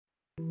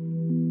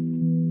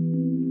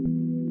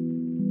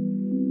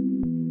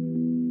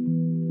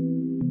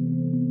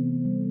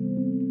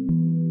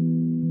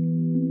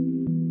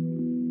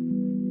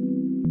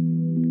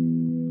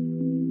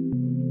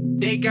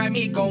got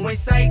me going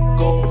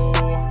psycho.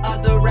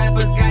 Other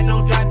rappers got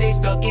no drive, they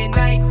stuck in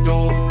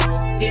idle.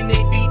 Then they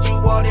feed you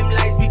all them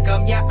lies,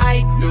 become your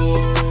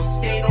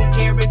idols. They don't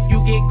care if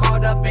you get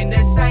caught up in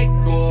the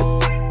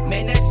cycle.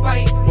 Man, that's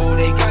spiteful,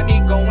 they got me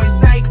going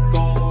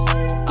psycho.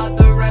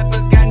 Other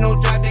rappers got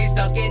no drive, they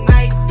stuck in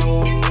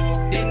idle.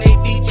 Then they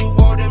feed you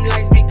all them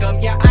lies, become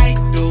your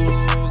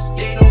idols.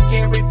 They don't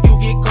care if you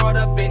get caught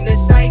up in the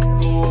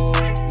cycle.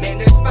 Man,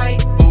 that's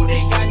spiteful,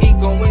 they got me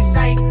going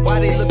psycho.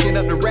 Why they looking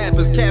up the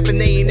rappers, capping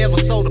they ain't never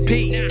sold a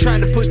pee?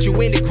 Trying to put you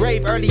in the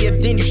grave earlier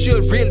than you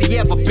should really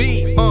ever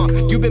be.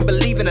 You been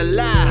believing a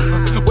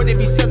lie. What they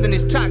be selling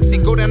is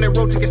toxic. Go down that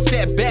road, take a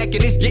step back,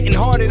 and it's getting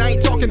hard, and I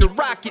ain't talking to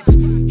Rockets.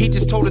 He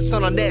just told his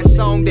son on that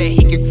song that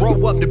he could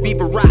grow up to be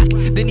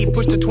Barack. Then he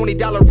pushed a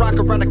 $20 rock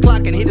around the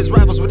clock and hit his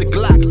rivals with a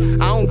Glock.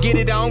 I don't get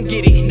it.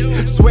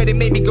 Swear they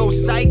made me go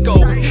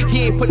psycho.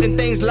 He ain't putting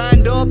things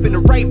lined up in the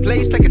right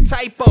place like a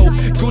typo.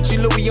 Gucci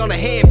Louis on a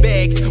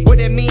handbag. What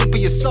that mean for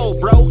your soul,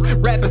 bro?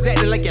 Rappers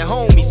acting like your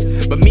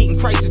homies, but meeting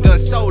Christ is done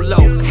solo.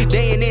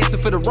 They ain't answer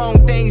for the wrong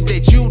things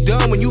that you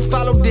done when you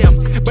followed them,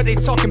 but they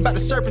talking about the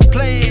serpent's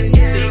plan.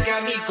 They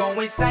got me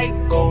going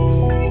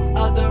psycho.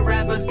 Other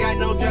rappers got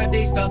no drive,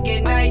 they stuck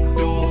in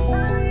idle.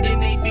 Then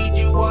they feed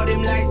you all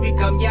them lies,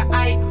 become your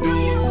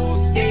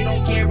idols. They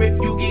don't care if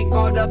you get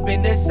caught up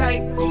in the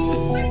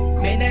cycle.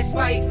 Man, that's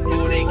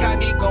spiteful, they got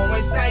me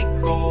going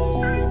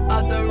psycho.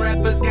 Other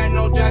rappers got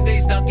no drive, they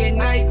stuck in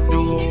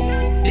idle.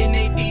 Then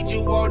they feed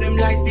you all them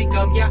lies,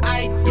 become your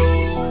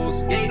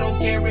idols. They don't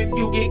care if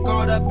you get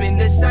caught up in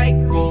the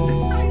cycle.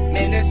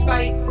 Man, that's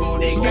spiteful,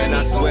 they got Man, me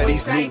I swear going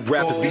these new psycho.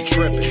 rappers be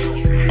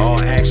tripping. All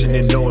action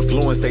and no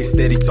influence, they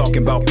steady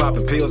talking about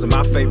popping pills, and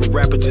my favorite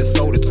rapper just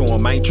sold it to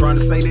him. I ain't trying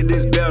to say that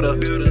it's better,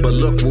 but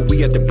look what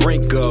we at the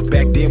brink of.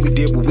 Back then we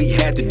did what we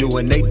had to do,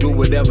 and they do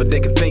whatever they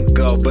can think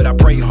of. But I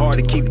pray hard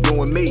to keep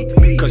doing me,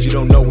 cause you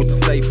don't know what to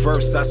say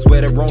first. I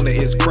swear that Rona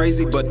is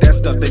crazy, but that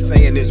stuff they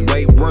saying is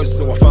way worse.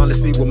 So I finally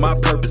see what my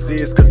purpose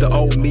is, cause the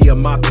old me of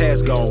my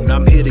past gone.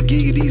 I'm here to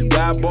give you these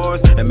God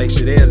bars and make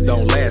sure theirs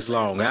don't last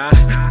long.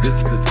 This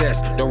is a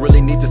test, don't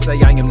really need to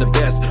say I am the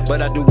best,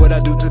 but I do what I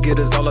do to get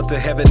us all up to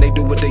heaven. They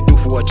do what they do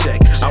for a check.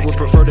 I would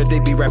prefer that they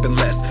be rapping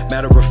less.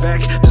 Matter of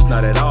fact, just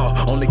not at all.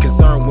 Only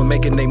concerned with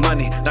making they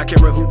money, not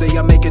caring who they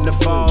are making the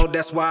fall.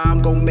 That's why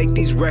I'm gonna make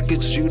these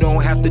records you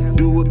don't have to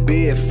do a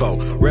bid for.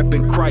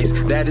 Reppin'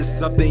 Christ, that is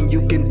something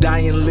you can die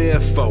and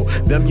live for.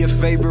 Them your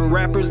favorite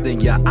rappers, then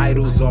your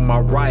idols are my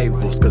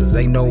rivals. Cause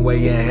ain't no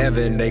way in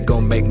heaven they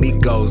gon' make me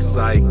go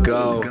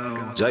psycho.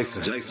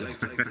 Jason.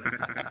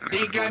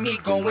 They got me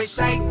going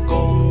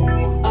psycho.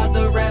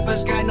 Other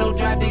rappers got no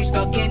drive, they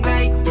stuck in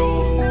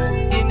idle.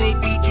 Then they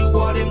feed you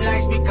all them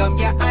lies, become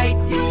your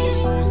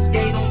idols.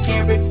 They don't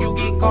care if you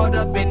get caught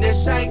up in the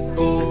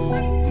cycle.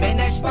 Man,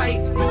 that's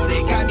spiteful,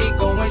 they got me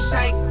going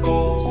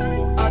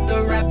psycho.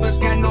 Other rappers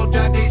got no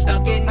drive, they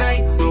stuck in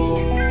idle.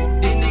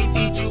 Then they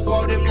feed you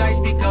all them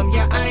lies, become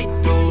your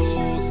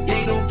idols.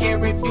 They don't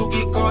care if you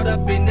get caught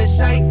up in the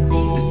cycle.